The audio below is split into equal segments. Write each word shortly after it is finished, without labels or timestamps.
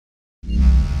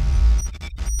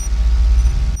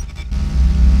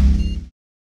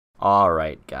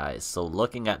Alright guys, so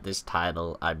looking at this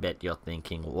title, I bet you're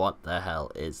thinking, what the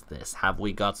hell is this? Have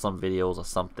we got some videos or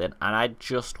something? And I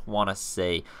just want to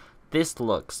say, this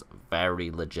looks very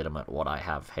legitimate what I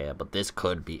have here, but this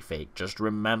could be fake. Just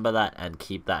remember that and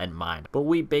keep that in mind. But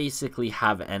we basically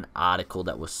have an article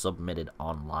that was submitted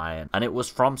online, and it was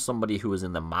from somebody who was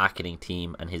in the marketing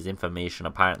team, and his information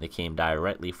apparently came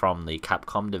directly from the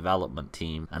Capcom development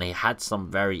team, and he had some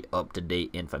very up-to-date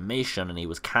information, and he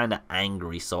was kind of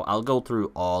angry. So I'll go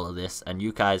through all of this, and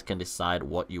you guys can decide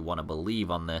what you want to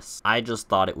believe on this. I just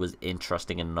thought it was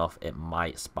interesting enough it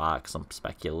might spark some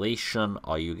speculation,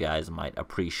 or you guys might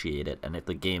appreciate it. And if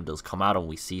the game does come out and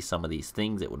we see some of these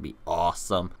things, it would be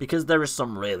awesome, because there is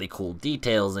some really cool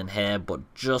details in here,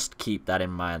 but just keep that in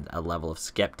mind, a level of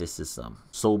skepticism.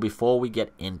 So before we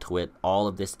get into it, all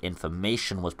of this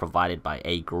information was provided by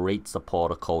a great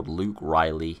supporter called Luke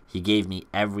Riley. He gave me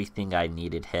everything I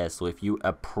needed here, so if you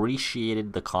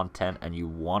appreciated the content and you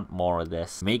want more of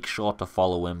this, make sure to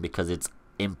follow him, because it's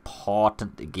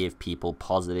important to give people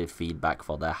positive feedback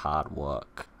for their hard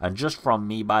work. And just from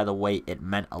me, by the way, it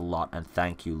meant a lot, and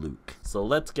thank you, Luke. So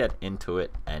let's get into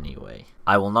it anyway.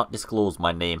 I will not disclose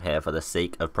my name here for the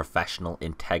sake of professional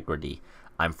integrity.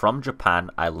 I'm from Japan,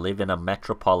 I live in a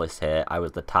metropolis here. I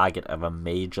was the target of a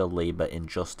major labor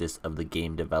injustice of the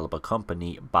game developer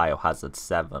company Biohazard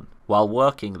 7. While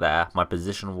working there, my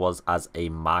position was as a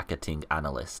marketing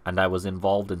analyst, and I was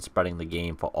involved in spreading the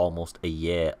game for almost a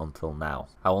year until now.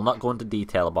 I will not go into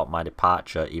detail about my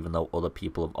departure, even though other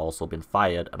people have also been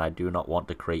fired, and I do not want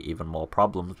to create even more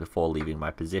problems before leaving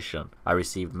my position. I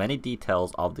received many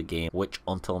details of the game which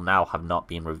until now have not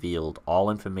been revealed. All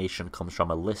information comes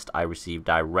from a list I received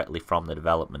directly from the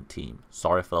development team.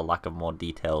 Sorry for the lack of more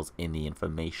details in the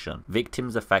information.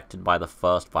 Victims affected by the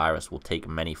first virus will take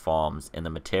many forms. In the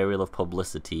material of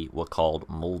publicity were called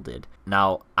molded.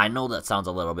 Now, I know that sounds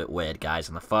a little bit weird, guys,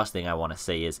 and the first thing I want to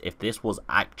say is, if this was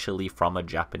actually from a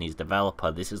Japanese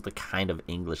developer, this is the kind of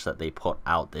English that they put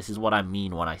out. This is what I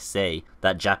mean when I say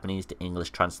that Japanese to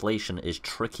English translation is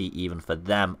tricky even for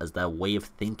them, as their way of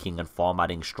thinking and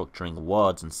formatting, structuring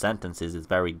words and sentences is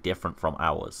very different from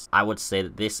ours. I would say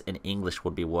that this in English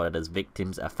would be worded as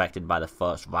victims affected by the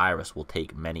first virus will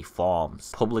take many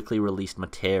forms. Publicly released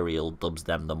material dubs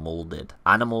them the molded.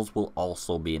 Animals will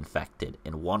also be infected.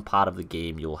 In one part of the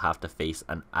game, you will have to face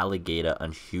an alligator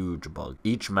and huge bug.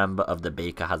 Each member of the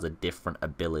Baker has a different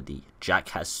ability. Jack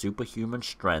has superhuman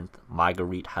strength,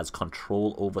 Marguerite has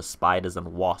control over spiders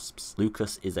and wasps,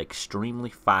 Lucas is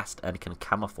extremely fast and can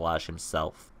camouflage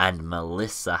himself, and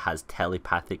Melissa has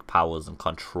telepathic powers and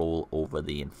control over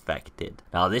the infected.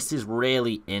 Now this is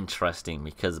really interesting,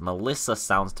 because Melissa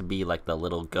sounds to be like the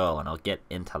little girl, and I'll get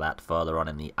into that further on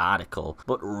in the article,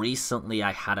 but recently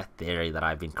I had a theory that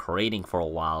I've been creating for a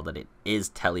while, that it is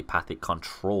telepathic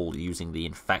control using the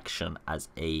infection as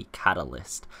a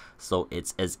catalyst. So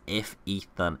it's as if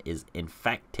Ethan is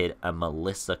infected and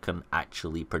Melissa can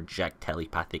actually project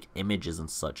telepathic images and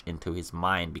such into his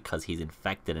mind because he's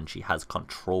infected, and she has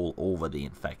control over the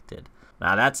infected.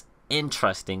 Now that's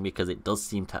interesting, because it does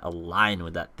seem to align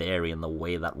with that theory and the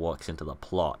way that works into the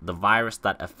plot. The virus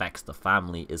that affects the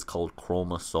family is called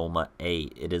Chromosoma A.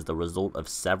 It is the result of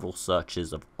several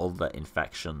searches of other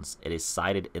infections. It is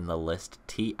cited in the list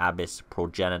T. abies,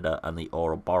 progenitor, and the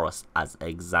Ouroboros as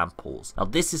examples. Now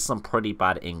this is some pretty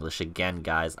bad English again,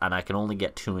 guys, and I can only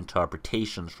get two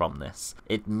interpretations from this.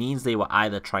 It means they were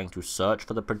either trying to search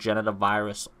for the progenitor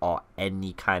virus, or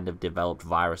any kind of developed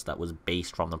virus that was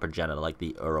based from the progenitor, like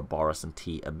the Ouroboros and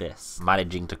T. abies,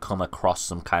 managing to come across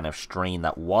some kind of strain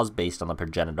that was based on the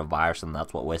progenitor virus, and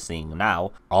that's what we're seeing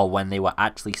now. Or when they were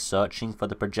actually searching for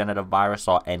the progenitor virus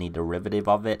or any derivative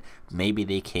of it, maybe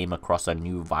they came across a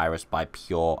new virus by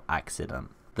pure accident.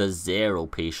 The zero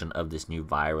patient of this new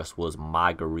virus was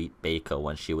Marguerite Baker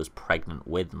when she was pregnant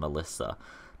with Melissa.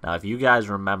 Now, if you guys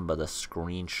remember the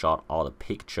screenshot or the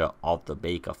picture of the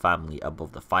Baker family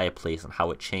above the fireplace and how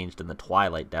it changed in the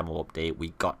Twilight demo update,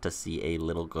 we got to see a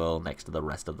little girl next to the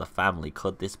rest of the family.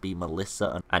 Could this be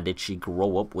Melissa? And did she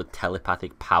grow up with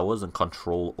telepathic powers and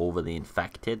control over the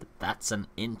infected? That's an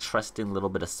interesting little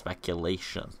bit of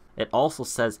speculation. It also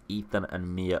says Ethan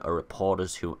and Mia are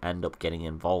reporters who end up getting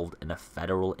involved in a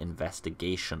federal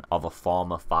investigation of a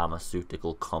former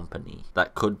pharmaceutical company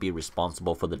that could be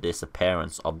responsible for the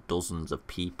disappearance of dozens of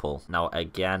people. Now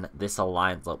again, this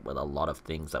aligns up with a lot of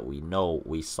things that we know.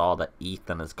 We saw that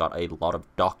Ethan has got a lot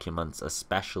of documents,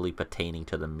 especially pertaining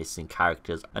to the missing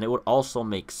characters, and it would also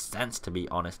make sense, to be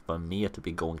honest, for Mia to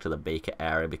be going to the Baker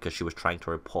area because she was trying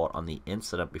to report on the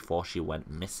incident before she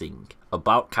went missing.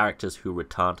 About characters who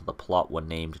return to to the plot were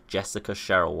named Jessica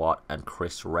Sherwood and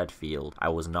Chris Redfield. I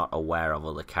was not aware of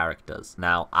other characters.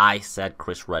 Now, I said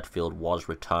Chris Redfield was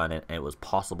returning and it was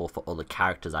possible for other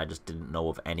characters, I just didn't know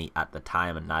of any at the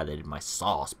time and neither did my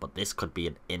source, but this could be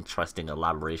an interesting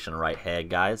elaboration right here,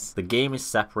 guys. The game is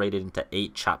separated into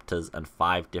 8 chapters and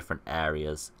 5 different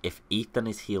areas. If Ethan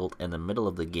is healed in the middle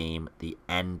of the game, the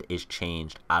end is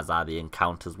changed, as are the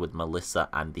encounters with Melissa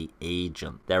and the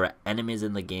agent. There are enemies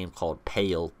in the game called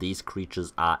Pale. These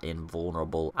creatures are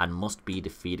invulnerable and must be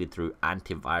defeated through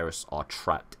antivirus or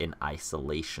trapped in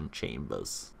isolation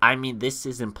chambers. I mean, this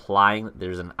is implying that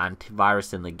there's an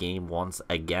antivirus in the game, once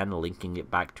again linking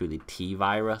it back to the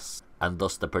T-virus and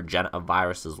thus the progenitor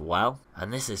virus as well.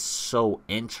 And this is so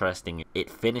interesting.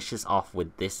 It finishes off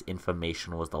with this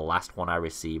information was the last one I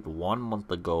received 1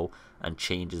 month ago and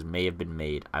changes may have been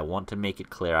made. I want to make it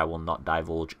clear I will not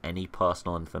divulge any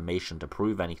personal information to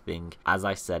prove anything. As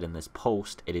I said in this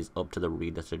post, it is up to the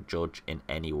reader to judge in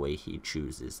any way he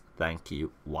chooses. Thank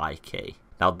you, YK.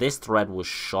 Now, this thread was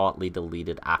shortly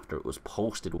deleted after it was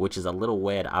posted, which is a little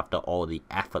weird after all the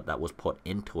effort that was put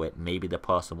into it. Maybe the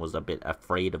person was a bit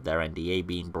afraid of their NDA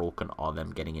being broken or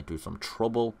them getting into some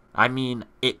trouble. I mean,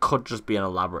 it could just be an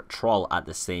elaborate troll. At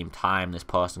the same time, this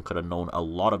person could have known a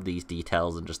lot of these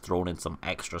details and just thrown in some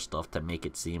extra stuff to make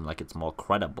it seem like it's more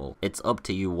credible. It's up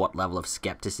to you what level of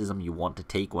skepticism you want to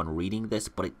take when reading this,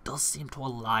 but it does seem to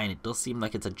align. It does seem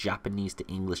like it's a Japanese to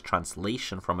English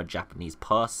translation from a Japanese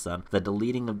person. The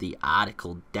deleting of the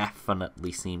article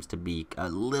definitely seems to be a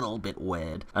little bit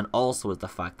weird, and also is the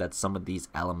fact that some of these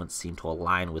elements seem to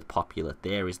align with popular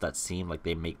theories that seem like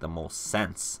they make the most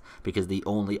sense, because the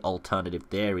only alternative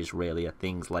theories really are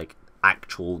things like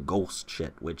actual ghost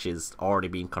shit, which is already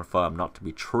being confirmed not to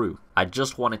be true. I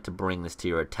just wanted to bring this to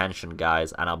your attention,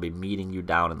 guys, and I'll be meeting you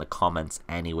down in the comments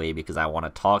anyway because I want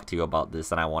to talk to you about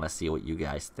this and I want to see what you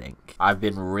guys think. I've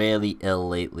been really ill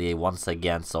lately once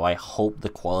again, so I hope the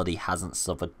quality hasn't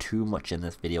suffered too much in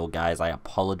this video, guys. I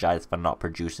apologize for not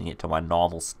producing it to my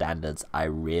normal standards. I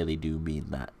really do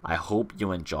mean that. I hope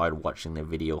you enjoyed watching the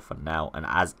video for now, and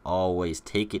as always,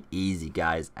 take it easy,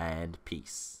 guys, and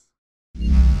peace.